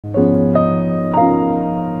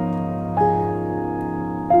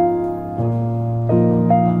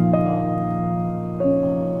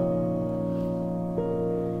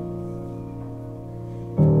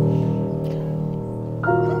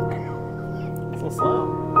little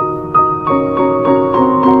slow.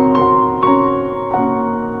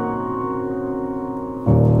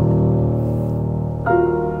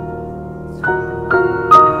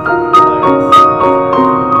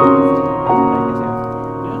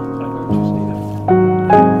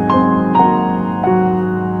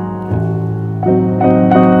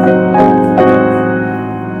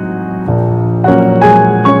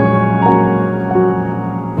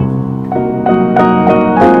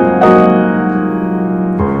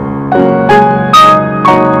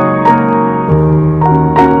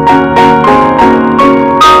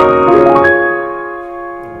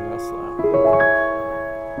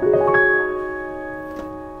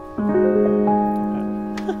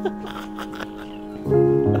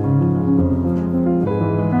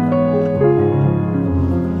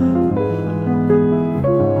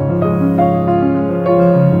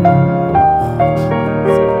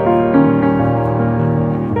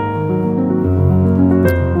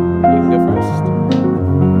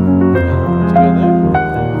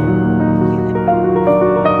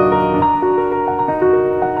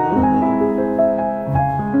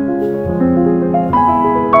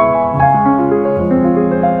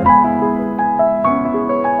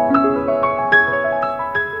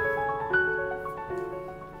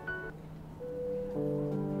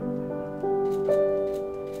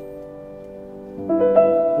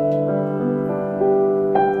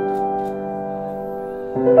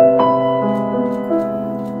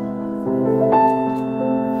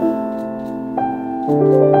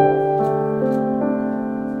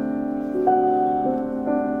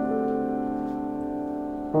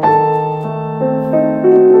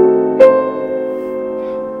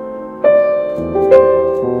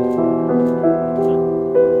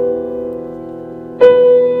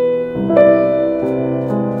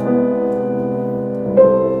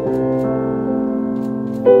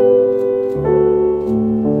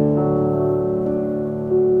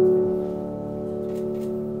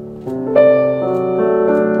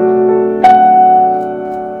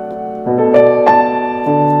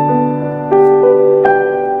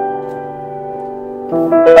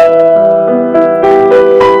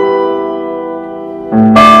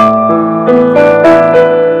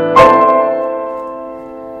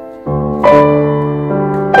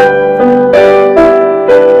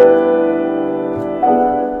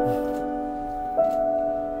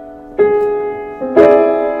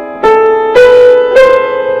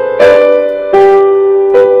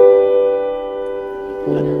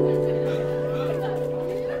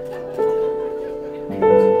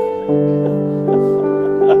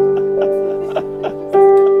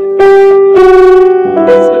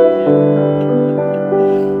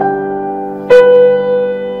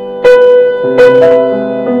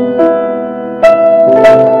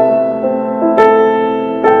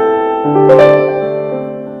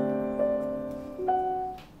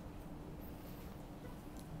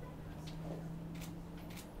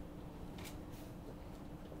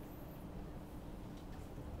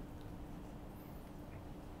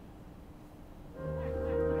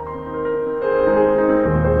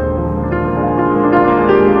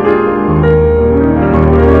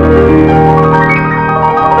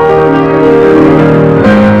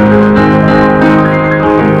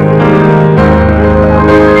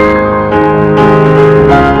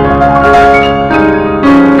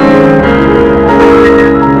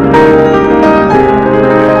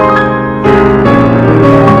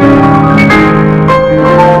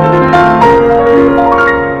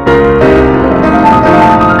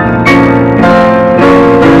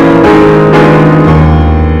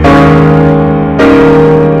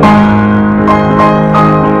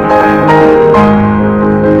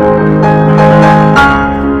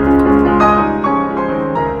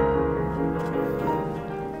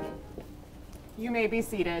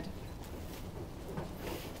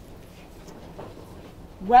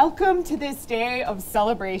 Welcome to this day of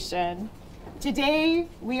celebration. Today,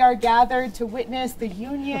 we are gathered to witness the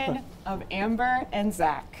union of Amber and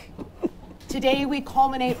Zach. Today, we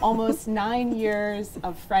culminate almost 9 years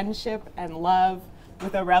of friendship and love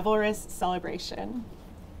with a revelrous celebration.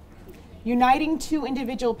 Uniting two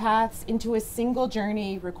individual paths into a single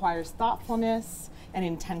journey requires thoughtfulness and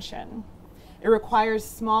intention. It requires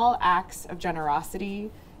small acts of generosity.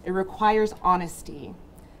 It requires honesty.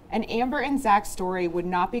 And Amber and Zach's story would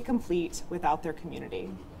not be complete without their community.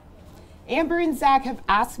 Amber and Zach have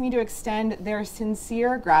asked me to extend their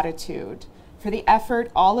sincere gratitude for the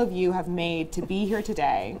effort all of you have made to be here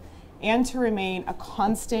today and to remain a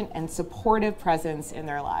constant and supportive presence in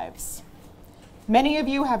their lives. Many of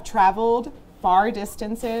you have traveled far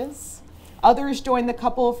distances, Others join the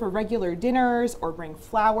couple for regular dinners or bring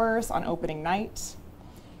flowers on opening night.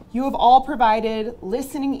 You have all provided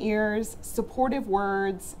listening ears, supportive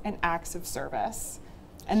words, and acts of service,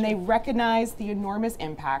 and they recognize the enormous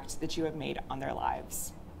impact that you have made on their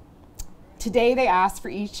lives. Today, they ask for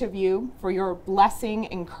each of you for your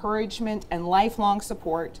blessing, encouragement, and lifelong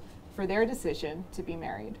support for their decision to be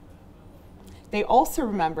married. They also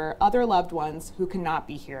remember other loved ones who cannot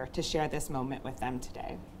be here to share this moment with them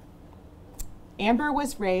today. Amber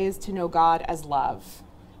was raised to know God as love,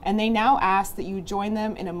 and they now ask that you join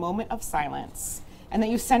them in a moment of silence and that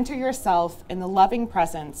you center yourself in the loving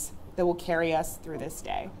presence that will carry us through this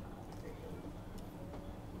day.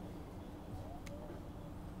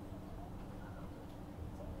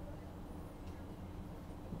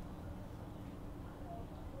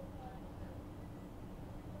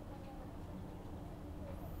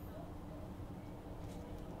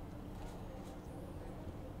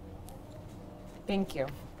 Thank you.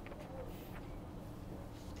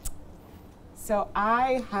 So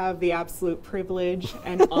I have the absolute privilege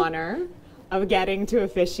and honor of getting to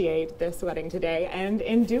officiate this wedding today, and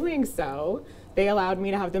in doing so, they allowed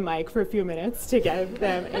me to have the mic for a few minutes to give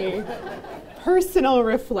them a personal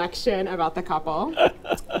reflection about the couple.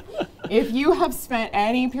 If you have spent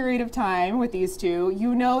any period of time with these two,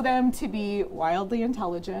 you know them to be wildly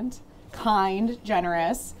intelligent, kind,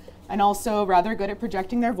 generous, and also rather good at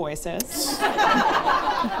projecting their voices.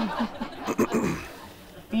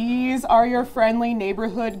 These are your friendly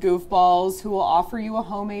neighborhood goofballs who will offer you a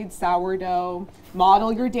homemade sourdough,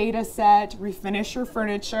 model your data set, refinish your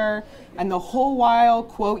furniture, and the whole while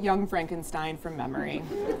quote Young Frankenstein from memory.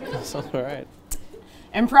 That sounds all right.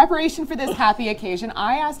 In preparation for this happy occasion,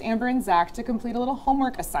 I asked Amber and Zach to complete a little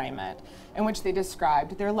homework assignment in which they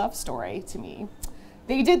described their love story to me.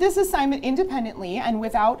 They did this assignment independently and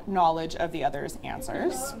without knowledge of the other's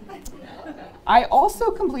answers. I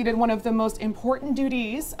also completed one of the most important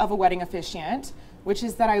duties of a wedding officiant, which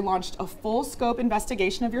is that I launched a full scope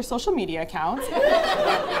investigation of your social media accounts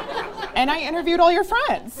and I interviewed all your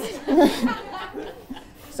friends.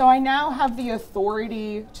 So I now have the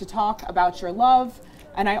authority to talk about your love,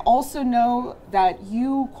 and I also know that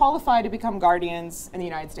you qualify to become guardians in the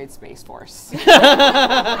United States Space Force. If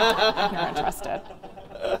you're interested.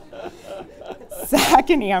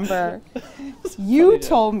 Zach and Amber, you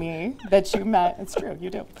told me that you met, it's true,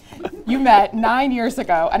 you do. You met 9 years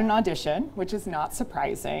ago at an audition, which is not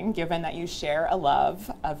surprising given that you share a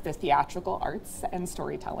love of the theatrical arts and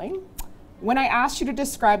storytelling. When I asked you to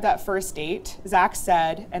describe that first date, Zach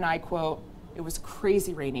said, and I quote, "It was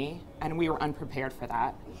crazy rainy and we were unprepared for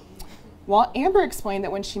that." While Amber explained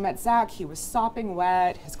that when she met Zach, he was sopping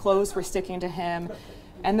wet, his clothes were sticking to him,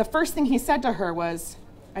 and the first thing he said to her was,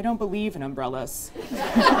 "I don't believe in umbrellas."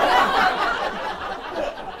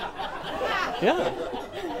 Yeah.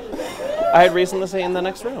 I had reason to say in the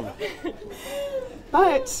next room.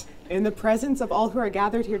 But in the presence of all who are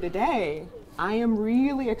gathered here today, I am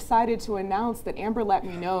really excited to announce that Amber let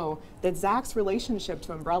me know that Zach's relationship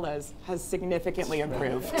to umbrellas has significantly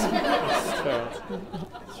improved.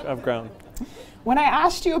 I've grown. When I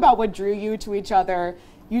asked you about what drew you to each other,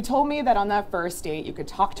 you told me that on that first date you could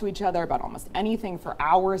talk to each other about almost anything for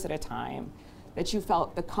hours at a time, that you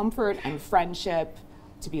felt the comfort and friendship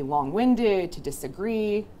to be long-winded, to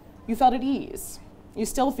disagree. You felt at ease. You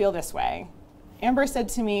still feel this way. Amber said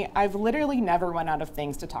to me, "I've literally never run out of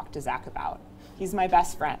things to talk to Zach about. He's my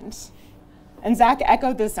best friend." And Zach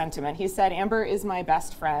echoed this sentiment. He said, "Amber is my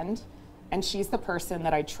best friend, and she's the person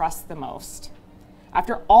that I trust the most.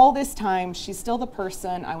 After all this time, she's still the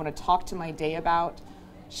person I want to talk to my day about.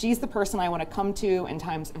 She's the person I want to come to in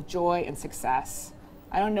times of joy and success.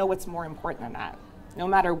 I don't know what's more important than that. No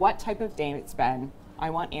matter what type of day it's been, I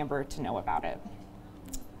want Amber to know about it."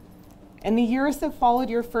 In the years that followed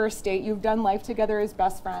your first date, you've done life together as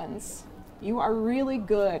best friends. You are really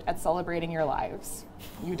good at celebrating your lives.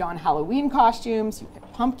 You don Halloween costumes, you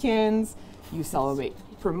pick pumpkins, you celebrate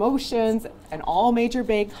promotions and all major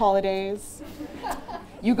big holidays.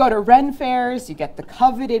 You go to Ren fairs, you get the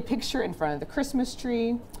coveted picture in front of the Christmas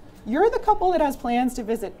tree. You're the couple that has plans to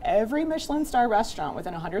visit every Michelin star restaurant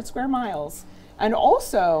within 100 square miles. And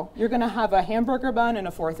also, you're gonna have a hamburger bun and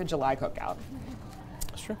a 4th of July cookout.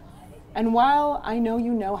 That's true. And while I know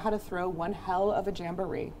you know how to throw one hell of a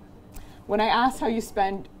jamboree, when I asked how you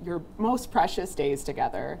spend your most precious days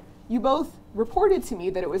together, you both reported to me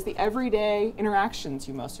that it was the everyday interactions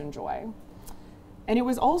you most enjoy. And it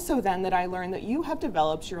was also then that I learned that you have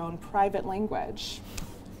developed your own private language.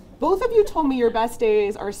 Both of you told me your best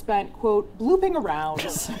days are spent, quote, blooping around,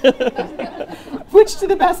 which to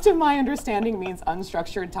the best of my understanding means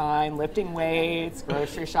unstructured time, lifting weights,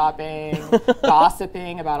 grocery shopping,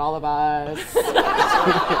 gossiping about all of us.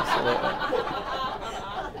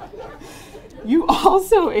 You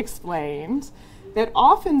also explained that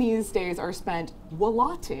often these days are spent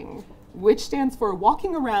walotting, which stands for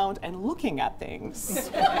walking around and looking at things,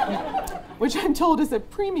 which I'm told is a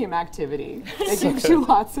premium activity that gives you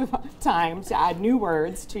lots of time to add new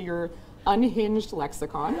words to your unhinged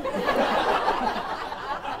lexicon.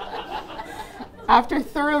 After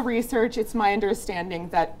thorough research, it's my understanding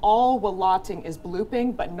that all walotting is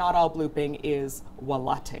blooping, but not all blooping is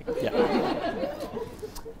walotting. Yeah.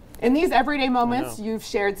 In these everyday moments, you've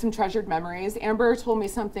shared some treasured memories. Amber told me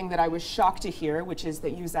something that I was shocked to hear, which is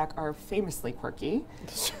that you, Zach, are famously quirky.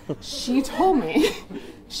 She told me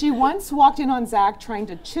she once walked in on Zach trying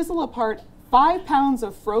to chisel apart 5 pounds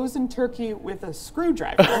of frozen turkey with a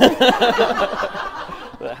screwdriver.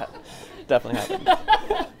 That definitely happened.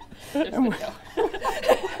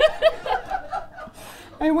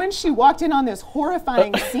 And when she walked in on this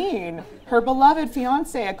horrifying scene, her beloved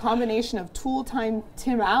fiance, a combination of Tool-time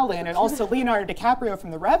Tim Allen and also Leonardo DiCaprio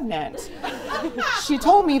from The Revenant, she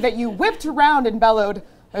told me that you whipped around and bellowed,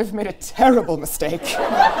 "I've made a terrible mistake."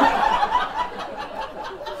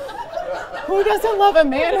 Who doesn't love a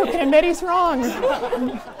man who can admit he's wrong?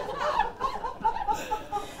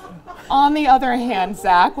 On the other hand,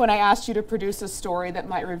 Zach, when I asked you to produce a story that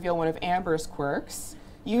might reveal one of Amber's quirks,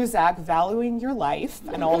 you, Zach, valuing your life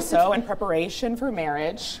and also in preparation for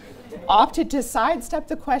marriage, opted to sidestep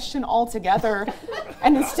the question altogether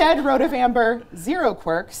and instead wrote of Amber, 0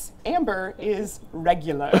 quirks. Amber is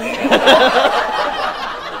regular.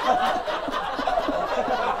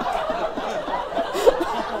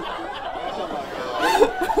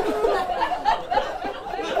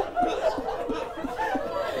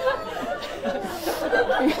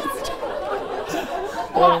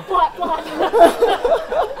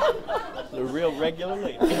 The real regular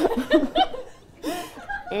lady.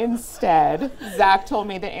 Instead, Zach told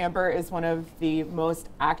me that Amber is one of the most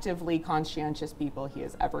actively conscientious people he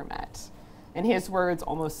has ever met. In his words,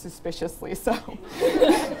 almost suspiciously so.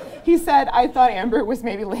 He said, "I thought Amber was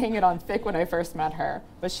maybe laying it on thick when I first met her,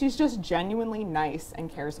 but she's just genuinely nice and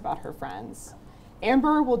cares about her friends.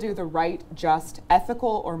 Amber will do the right, just,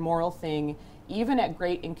 ethical, or moral thing, even at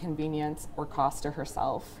great inconvenience or cost to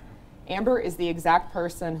herself. Amber is the exact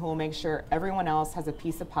person who will make sure everyone else has a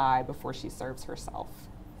piece of pie before she serves herself."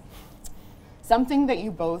 Something that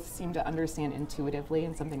you both seem to understand intuitively,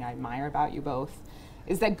 and something I admire about you both,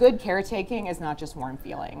 is that good caretaking is not just warm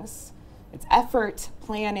feelings. It's effort,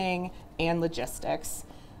 planning, and logistics.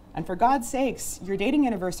 And for God's sakes, your dating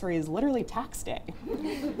anniversary is literally tax day.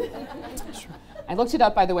 I looked it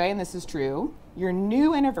up, by the way, and this is true. Your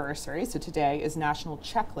new anniversary, so today, is National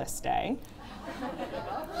Checklist Day.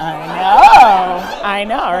 I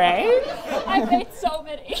know, right? I've made so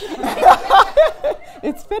many.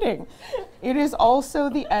 It's fitting. It is also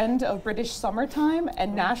the end of British summertime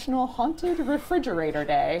and National Haunted Refrigerator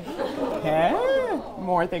Day. Yeah,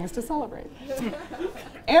 more things to celebrate.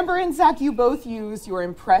 Amber and Zach, you both use your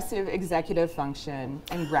impressive executive function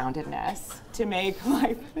and groundedness to make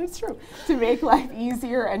life, it's true, to make life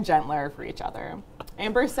easier and gentler for each other.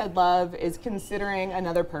 Amber said love is considering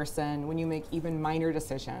another person when you make even minor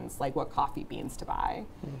decisions, like what coffee beans to buy.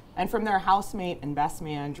 And from their housemate and best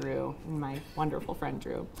man, Drew, and my wonderful friend,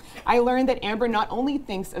 Drew, I learned that Amber not only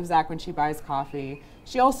thinks of Zach when she buys coffee,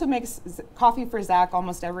 she also makes coffee for Zach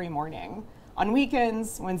almost every morning. On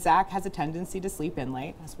weekends, when Zach has a tendency to sleep in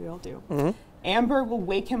late, as we all do, Amber will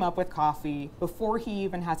wake him up with coffee before he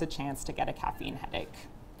even has a chance to get a caffeine headache.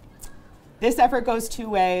 This effort goes 2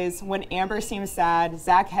 ways. When Amber seems sad,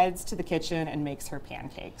 Zach heads to the kitchen and makes her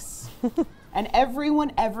pancakes. And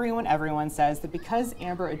everyone says that because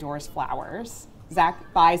Amber adores flowers,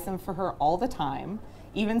 Zach buys them for her all the time,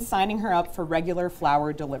 even signing her up for regular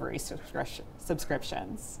flower delivery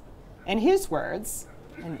subscriptions. In his words,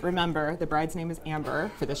 and remember, the bride's name is Amber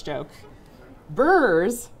for this joke,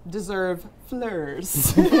 "Burrs deserve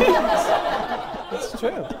fleurs." It's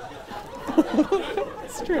true.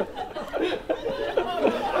 It's true.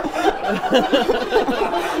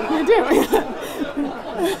 You do.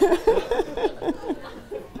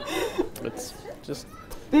 It's just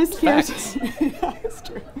This facts. Yeah, it's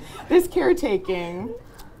true. This caretaking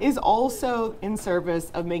is also in service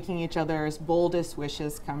of making each other's boldest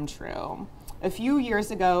wishes come true. A few years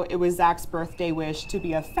ago, it was Zach's birthday wish to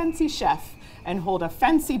be a fancy chef and hold a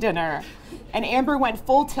fancy dinner. And Amber went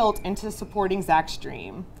full tilt into supporting Zach's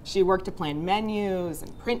dream. She worked to plan menus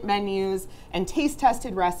and print menus and taste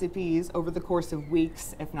tested recipes over the course of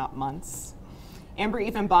weeks, if not months. Amber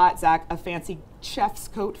even bought Zach a fancy chef's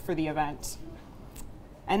coat for the event.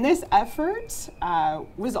 And this effort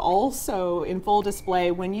was also in full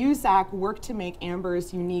display when you, Zach, worked to make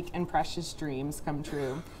Amber's unique and precious dreams come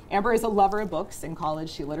true. Amber is a lover of books. In college,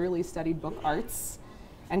 she literally studied book arts,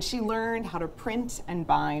 and she learned how to print and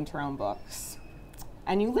bind her own books.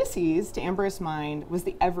 And Ulysses, to Amber's mind, was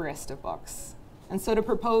the Everest of books. And so to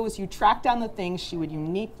propose, you tracked down the things she would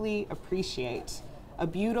uniquely appreciate, a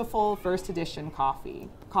beautiful first edition copy,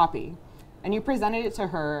 and you presented it to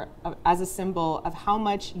her as a symbol of how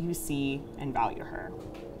much you see and value her.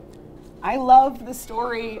 I love the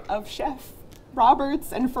story of Chef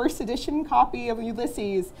Robert's and first edition copy of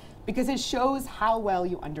Ulysses because it shows how well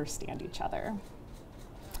you understand each other.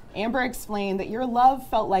 Amber explained that your love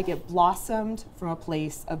felt like it blossomed from a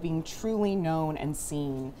place of being truly known and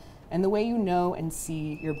seen, and the way you know and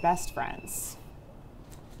see your best friends.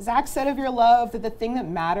 Zach said of your love that the thing that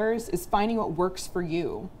matters is finding what works for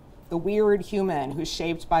you, the weird human who's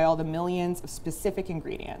shaped by all the millions of specific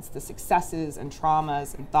ingredients, the successes and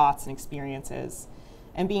traumas and thoughts and experiences,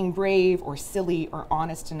 and being brave or silly or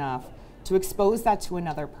honest enough to expose that to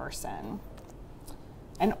another person.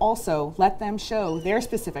 And also let them show their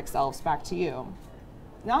specific selves back to you.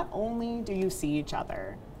 Not only do you see each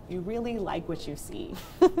other, you really like what you see.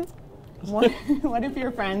 One of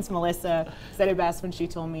your friends, Melissa, said it best when she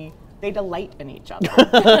told me, they delight in each other.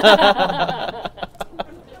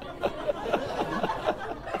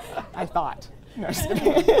 I thought. No, just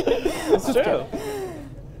kidding. It's true.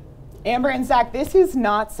 Amber and Zach, this is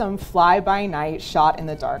not some fly-by-night shot in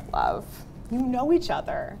the dark love. You know each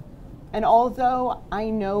other. And although I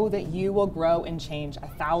know that you will grow and change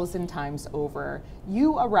 1,000 times over,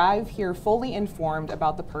 you arrive here fully informed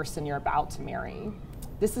about the person you're about to marry.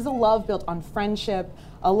 This is a love built on friendship,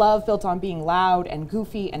 a love built on being loud and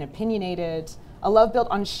goofy and opinionated, a love built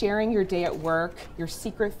on sharing your day at work, your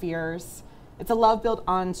secret fears. It's a love built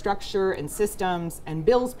on structure and systems and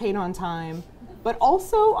bills paid on time, but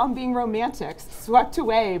also on being romantic, swept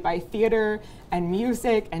away by theater and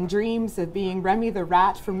music and dreams of being Remy the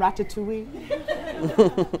rat from Ratatouille.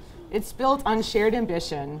 It's built on shared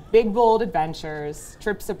ambition, big, bold adventures,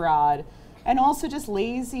 trips abroad, and also just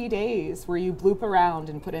lazy days where you bloop around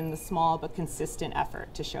and put in the small but consistent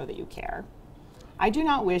effort to show that you care. I do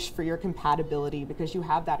not wish for your compatibility because you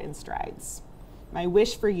have that in strides. My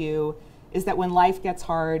wish for you is that when life gets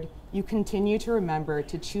hard, you continue to remember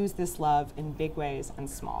to choose this love in big ways and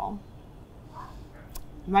small.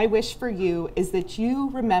 My wish for you is that you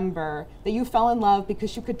remember that you fell in love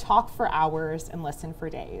because you could talk for hours and listen for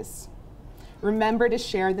days. Remember to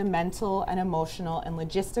share the mental and emotional and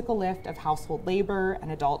logistical lift of household labor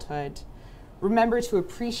and adulthood. Remember to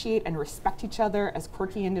appreciate and respect each other as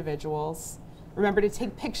quirky individuals. Remember to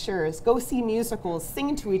take pictures, go see musicals,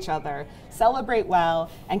 sing to each other, celebrate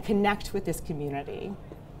well, and connect with this community.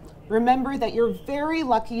 Remember that you're very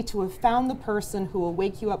lucky to have found the person who will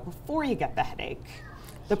wake you up before you get the headache,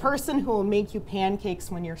 the person who will make you pancakes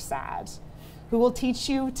when you're sad, who will teach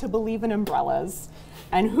you to believe in umbrellas,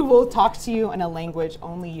 and who will talk to you in a language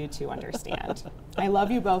only you two understand. I love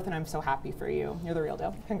you both, and I'm so happy for you. You're the real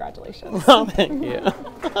deal. Congratulations. Well, thank you.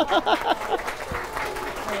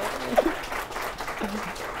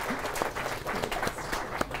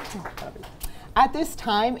 At this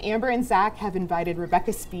time, Amber and Zach have invited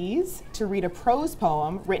Rebecca Spees to read a prose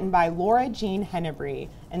poem written by Laura Jean Hennebree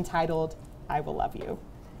entitled, I Will Love You.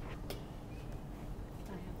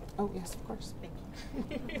 Oh, yes, of course. Thank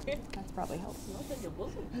you. That's probably helps.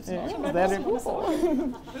 Yeah, that is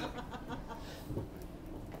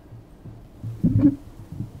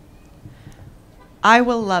I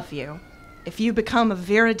will love you if you become a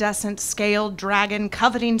viridescent scaled dragon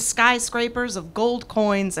coveting skyscrapers of gold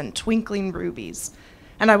coins and twinkling rubies.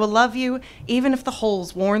 And I will love you even if the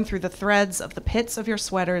holes worn through the threads of the pits of your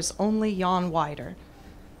sweaters only yawn wider.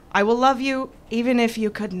 I will love you even if you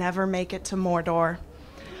could never make it to Mordor.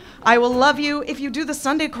 I will love you if you do the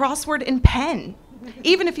Sunday crossword in pen,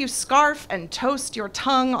 even if you scarf and toast your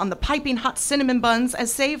tongue on the piping hot cinnamon buns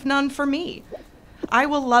as save none for me. I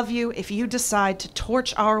will love you if you decide to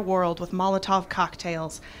torch our world with Molotov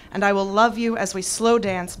cocktails, and I will love you as we slow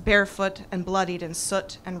dance barefoot and bloodied in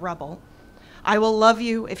soot and rubble. I will love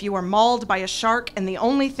you if you are mauled by a shark and the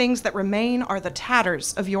only things that remain are the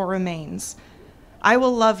tatters of your remains. I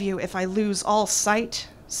will love you if I lose all sight,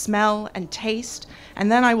 smell, and taste, and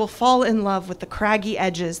then I will fall in love with the craggy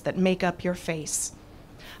edges that make up your face.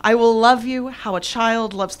 I will love you how a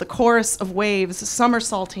child loves the chorus of waves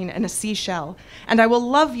somersaulting in a seashell, and I will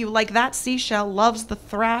love you like that seashell loves the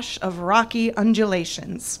thrash of rocky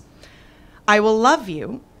undulations. I will love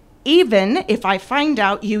you even if I find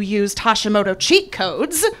out you used Hashimoto cheat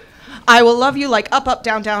codes. I will love you like up, up,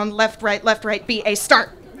 down, down, left, right, B, A, start.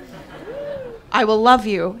 I will love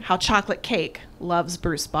you how chocolate cake loves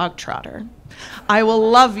Bruce Bogtrotter. I will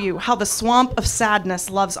love you how the swamp of sadness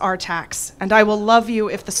loves Artax, and I will love you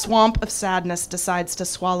if the swamp of sadness decides to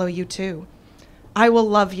swallow you too. I will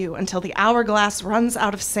love you until the hourglass runs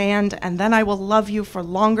out of sand, and then I will love you for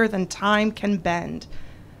longer than time can bend.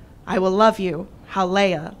 I will love you how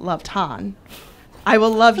Leia loved Han. I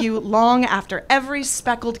will love you long after every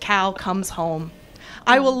speckled cow comes home.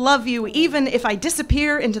 I will love you even if I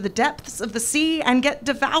disappear into the depths of the sea and get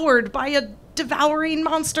devoured by a devouring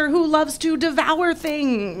monster who loves to devour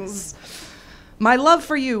things. My love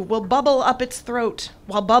for you will bubble up its throat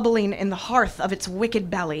while bubbling in the hearth of its wicked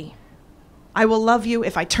belly. I will love you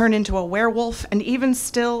if I turn into a werewolf, and even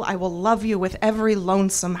still, I will love you with every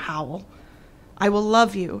lonesome howl. I will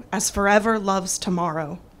love you as forever loves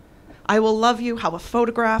tomorrow. I will love you how a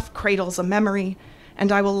photograph cradles a memory,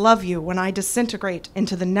 and I will love you when I disintegrate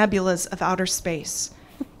into the nebulas of outer space.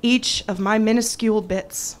 Each of my minuscule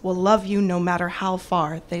bits will love you no matter how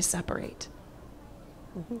far they separate.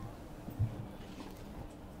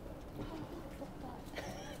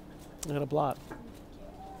 I got a blot.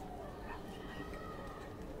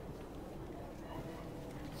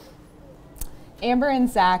 Amber and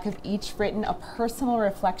Zach have each written a personal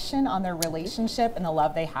reflection on their relationship and the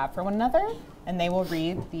love they have for one another, and they will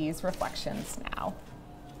read these reflections now.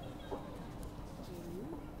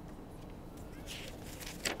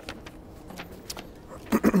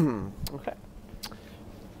 Okay.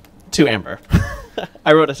 To Amber.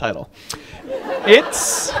 I wrote a title.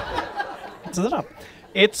 It's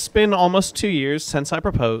been almost 2 years since I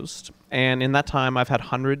proposed, and in that time I've had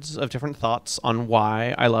hundreds of different thoughts on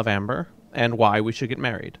why I love Amber and why we should get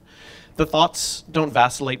married. The thoughts don't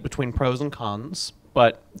vacillate between pros and cons,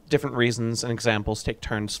 but different reasons and examples take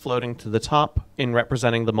turns floating to the top in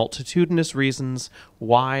representing the multitudinous reasons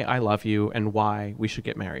why I love you and why we should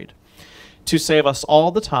get married. To save us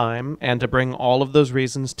all the time and to bring all of those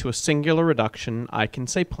reasons to a singular reduction, I can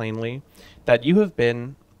say plainly that you have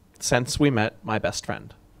been, since we met, my best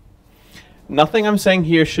friend. Nothing I'm saying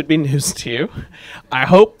here should be news to you. I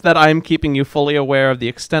hope that I am keeping you fully aware of the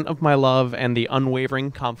extent of my love and the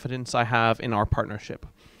unwavering confidence I have in our partnership.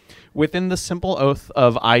 Within the simple oath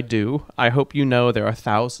of I do, I hope you know there are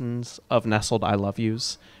thousands of nestled I love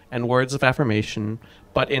yous and words of affirmation,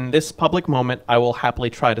 but in this public moment, I will happily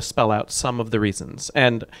try to spell out some of the reasons.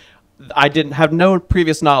 And I didn't have no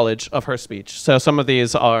previous knowledge of her speech, so some of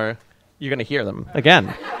these are, you're going to hear them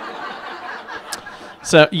again.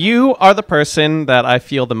 So you are the person that I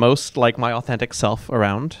feel the most like my authentic self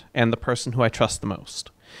around, and the person who I trust the most.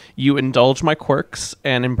 You indulge my quirks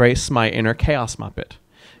and embrace my inner chaos muppet.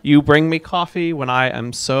 You bring me coffee when I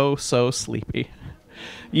am so sleepy.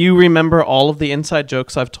 You remember all of the inside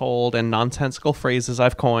jokes I've told and nonsensical phrases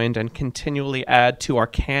I've coined and continually add to our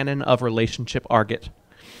canon of relationship argot.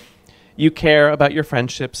 You care about your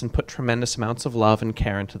friendships and put tremendous amounts of love and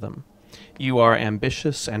care into them. You are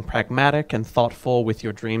ambitious and pragmatic and thoughtful with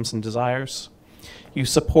your dreams and desires. You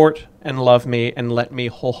support and love me and let me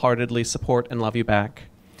wholeheartedly support and love you back.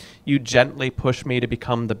 You gently push me to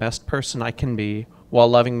become the best person I can be while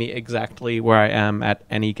loving me exactly where I am at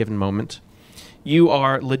any given moment. You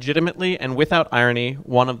are legitimately and without irony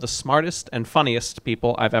one of the smartest and funniest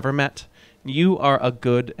people I've ever met. You are a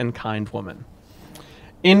good and kind woman.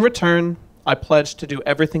 In return, I pledge to do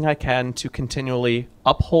everything I can to continually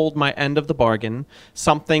uphold my end of the bargain,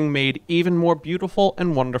 something made even more beautiful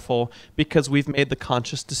and wonderful because we've made the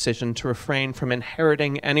conscious decision to refrain from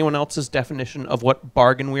inheriting anyone else's definition of what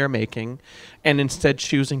bargain we are making, and instead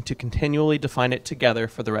choosing to continually define it together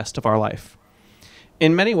for the rest of our life.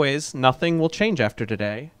 In many ways, nothing will change after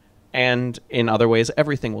today, and in other ways,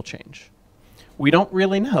 everything will change. We don't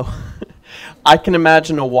really know. I can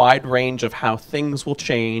imagine a wide range of how things will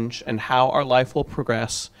change and how our life will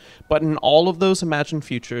progress, but in all of those imagined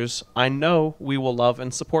futures, I know we will love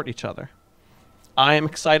and support each other. I am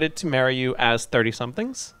excited to marry you as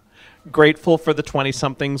 30-somethings, grateful for the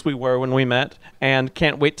 20-somethings we were when we met, and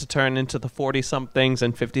can't wait to turn into the 40-somethings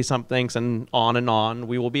and 50-somethings and on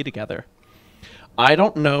we will be together. I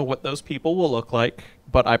don't know what those people will look like,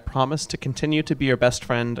 but I promise to continue to be your best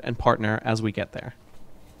friend and partner as we get there.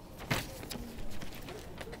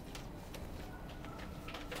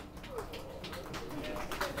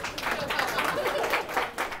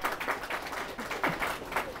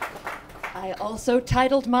 I also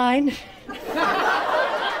titled mine.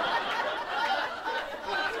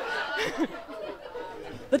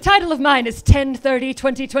 The title of mine is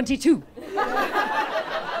 10/30/2022.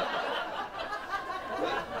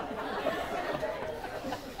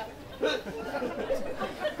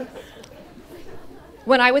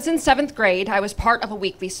 When I was in 7th grade, I was part of a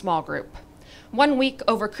weekly small group. One week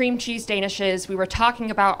over cream cheese danishes, we were talking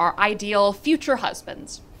about our ideal future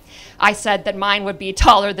husbands. I said that mine would be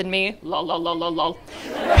taller than me, lol, lol, lol, lol, lol.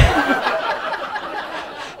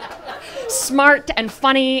 Smart and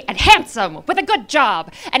funny and handsome with a good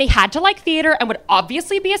job. And he had to like theater and would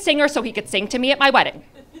obviously be a singer so he could sing to me at my wedding.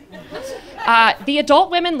 The adult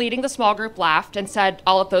women leading the small group laughed and said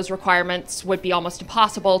all of those requirements would be almost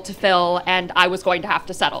impossible to fill and I was going to have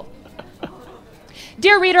to settle.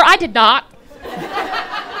 Dear reader, I did not.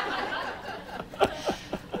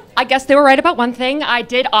 I guess they were right about one thing. I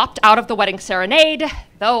did opt out of the wedding serenade,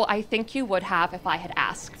 though I think you would have if I had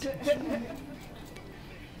asked.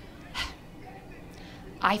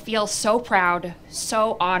 I feel so proud,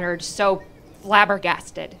 so honored, so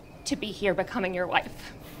flabbergasted to be here becoming your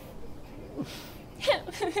wife.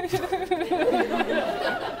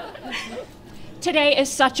 Today is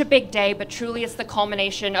such a big day, but truly it's the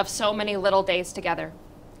culmination of so many little days together.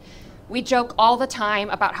 We joke all the time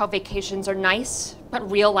about how vacations are nice,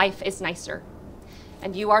 but real life is nicer.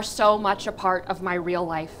 And you are so much a part of my real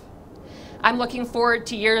life. I'm looking forward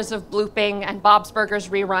to years of blooping and Bob's Burgers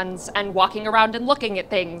reruns and walking around and looking at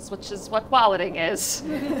things, which is what walleting is.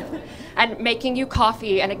 And making you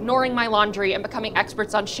coffee and ignoring my laundry and becoming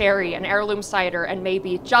experts on sherry and heirloom cider and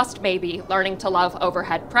maybe, just maybe, learning to love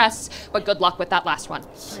overhead press, but good luck with that last one.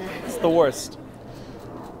 It's the worst.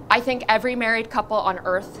 I think every married couple on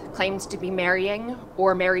earth claims to be marrying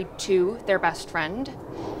or married to their best friend.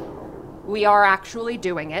 We are actually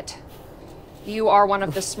doing it. You are one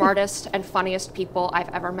of the smartest and funniest people I've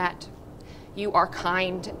ever met. You are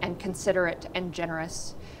kind and considerate and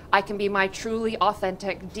generous. I can be my truly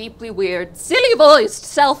authentic, deeply weird, silly-voiced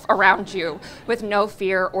self around you with no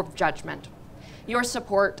fear or judgment. Your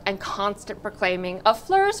support and constant proclaiming of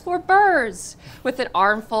fleurs for burrs with an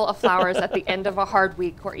armful of flowers at the end of a hard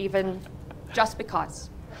week or even just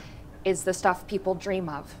because is the stuff people dream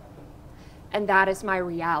of. And that is my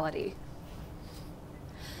reality.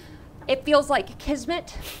 It feels like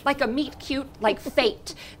kismet, like a meet cute, like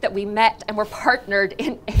fate that we met and were partnered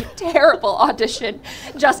in a terrible audition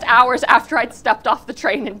just hours after I'd stepped off the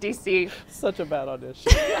train in DC. Such a bad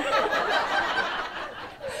audition.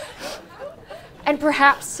 And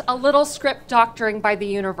perhaps a little script doctoring by the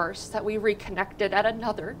universe that we reconnected at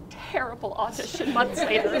another terrible audition months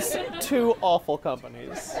later. Two awful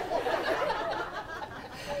companies.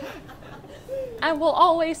 And we'll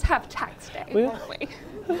always have tax day, won't we?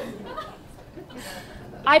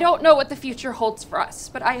 I don't know what the future holds for us,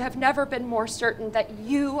 but I have never been more certain that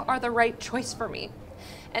you are the right choice for me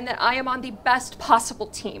and that I am on the best possible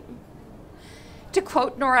team. To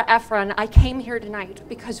quote Nora Ephron, I came here tonight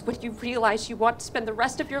because when you realize you want to spend the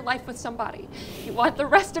rest of your life with somebody, you want the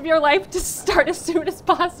rest of your life to start as soon as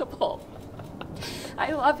possible.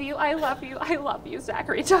 I love you, I love you, I love you,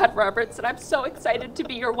 Zachary Todd Roberts, and I'm so excited to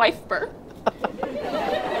be your wife-ber.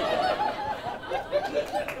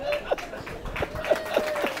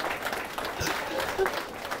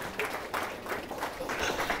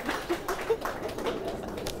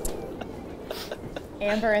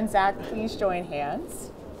 Amber and Zach, please join hands.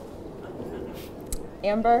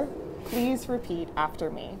 Amber, please repeat after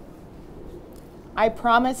me. I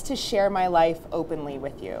promise to share my life openly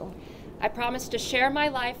with you. I promise to share my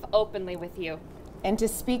life openly with you. And to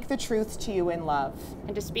speak the truth to you in love.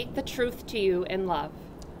 And to speak the truth to you in love.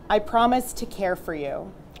 I promise to care for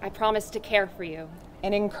you. I promise to care for you.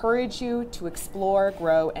 And encourage you to explore,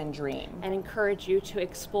 grow, and dream. And encourage you to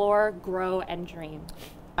explore, grow, and dream.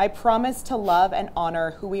 I promise to love and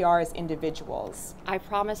honor who we are as individuals. I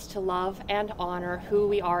promise to love and honor who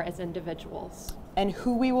we are as individuals. And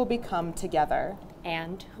who we will become together.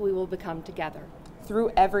 And who we will become together.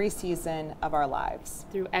 Through every season of our lives.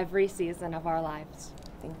 Through every season of our lives.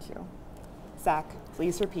 Thank you. Zach,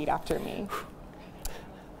 please repeat after me.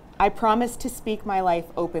 I promise to speak my life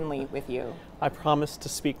openly with you. I promise to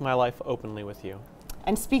speak my life openly with you.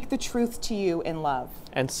 And speak the truth to you in love.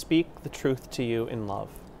 And speak the truth to you in love.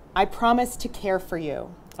 I promise to care for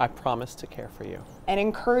you. I promise to care for you. And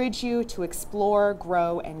encourage you to explore,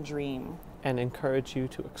 grow, and dream. And encourage you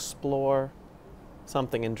to explore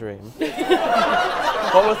something and dream.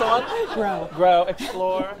 What was the one? Grow. Grow,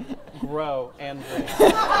 explore, grow, and dream.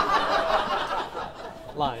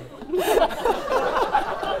 Line.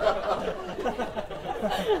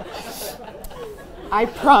 I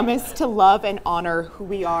promise to love and honor who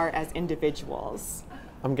we are as individuals.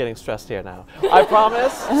 I'm getting stressed here now. I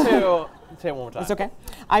promise to... Say it one more time. It's okay.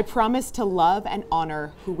 I promise to love and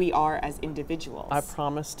honor who we are as individuals. I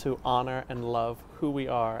promise to honor and love who we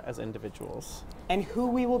are as individuals. And who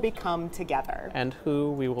we will become together. And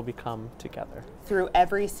who we will become together. Through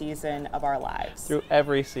every season of our lives. Through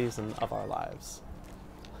every season of our lives.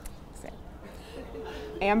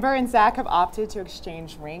 Amber and Zach have opted to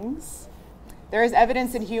exchange rings. There is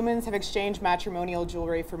evidence that humans have exchanged matrimonial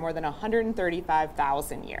jewelry for more than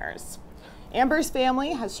 135,000 years. Amber's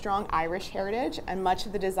family has strong Irish heritage, and much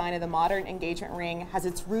of the design of the modern engagement ring has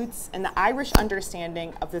its roots in the Irish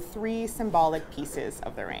understanding of the three symbolic pieces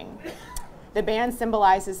of the ring. The band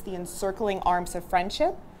symbolizes the encircling arms of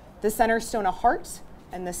friendship, the center stone a heart,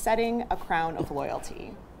 and the setting a crown of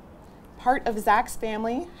loyalty. Part of Zach's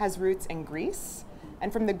family has roots in Greece,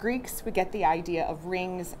 and from the Greeks we get the idea of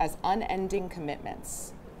rings as unending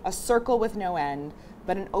commitments, a circle with no end,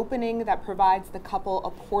 but an opening that provides the couple a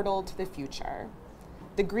portal to the future.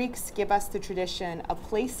 The Greeks give us the tradition of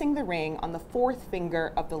placing the ring on the fourth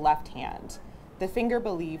finger of the left hand, the finger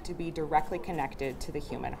believed to be directly connected to the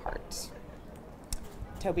human heart.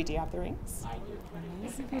 Toby, do you have the rings? I do.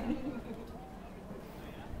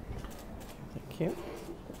 Thank you.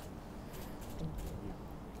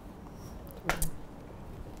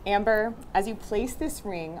 Amber, as you place this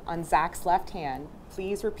ring on Zach's left hand,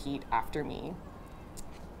 please repeat after me.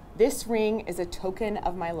 This ring is a token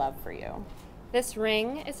of my love for you. This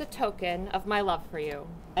ring is a token of my love for you.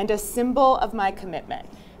 And a symbol of my commitment.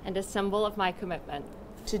 And a symbol of my commitment.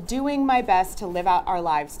 To doing my best to live out our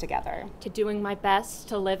lives together. To doing my best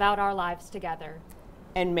to live out our lives together.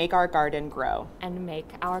 And make our garden grow. And make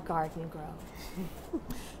our garden grow.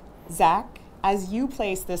 Zach, as you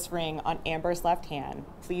place this ring on Amber's left hand,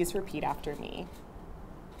 please repeat after me.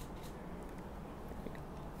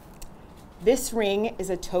 This ring is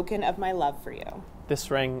a token of my love for you. This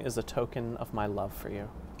ring is a token of my love for you.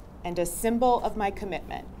 And a symbol of my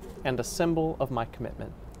commitment. And a symbol of my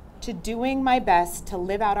commitment. To doing my best to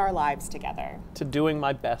live out our lives together. To doing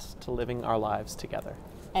my best to living our lives together.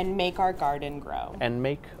 And make our garden grow. And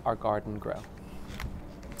make our garden grow.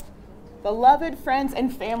 Beloved friends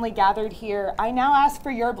and family gathered here, I now ask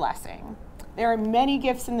for your blessing. There are many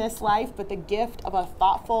gifts in this life, but the gift of a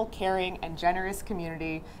thoughtful, caring, and generous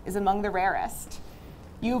community is among the rarest.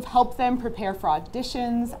 You've helped them prepare for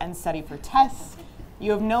auditions and study for tests.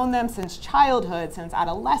 You have known them since childhood, since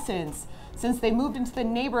adolescence, since they moved into the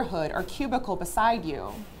neighborhood or cubicle beside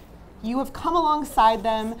you. You have come alongside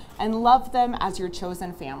them and loved them as your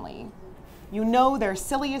chosen family. You know their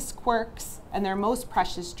silliest quirks and their most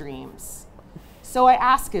precious dreams. So I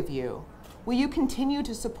ask of you, will you continue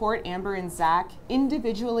to support Amber and Zach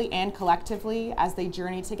individually and collectively as they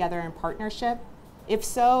journey together in partnership? If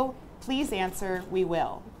so, please answer, we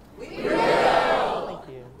will. We will! Thank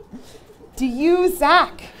you. Do you,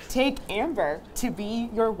 Zach, take Amber to be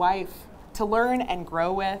your wife, to learn and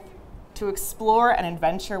grow with, to explore and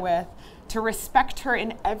adventure with, to respect her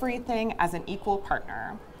in everything as an equal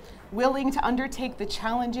partner, willing to undertake the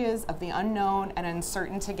challenges of the unknown and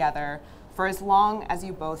uncertain together for as long as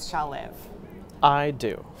you both shall live? I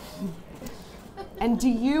do. And do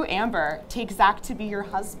you, Amber, take Zach to be your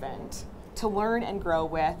husband, to learn and grow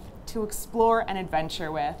with, to explore and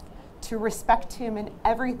adventure with, to respect him in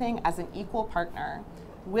everything as an equal partner,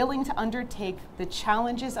 willing to undertake the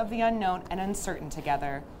challenges of the unknown and uncertain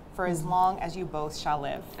together for as long as you both shall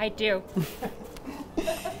live? I do.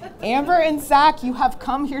 Amber and Zach, you have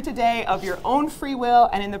come here today of your own free will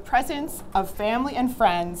and in the presence of family and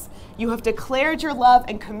friends. You have declared your love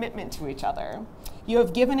and commitment to each other. You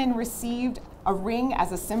have given and received a ring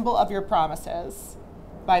as a symbol of your promises.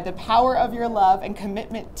 By the power of your love and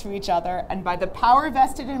commitment to each other, and by the power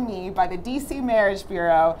vested in me by the DC Marriage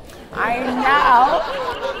Bureau, I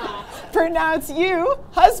now pronounce you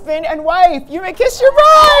husband and wife. You may kiss your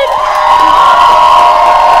bride.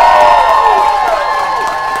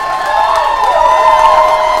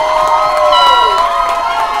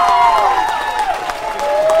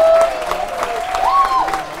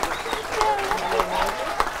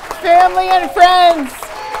 Family and friends,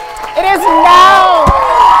 it is now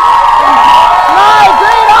my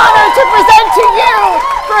great honor to present to you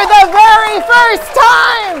for the very first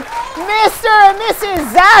time, Mr. and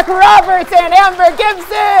Mrs. Zach Roberts and Amber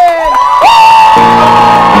Gibson.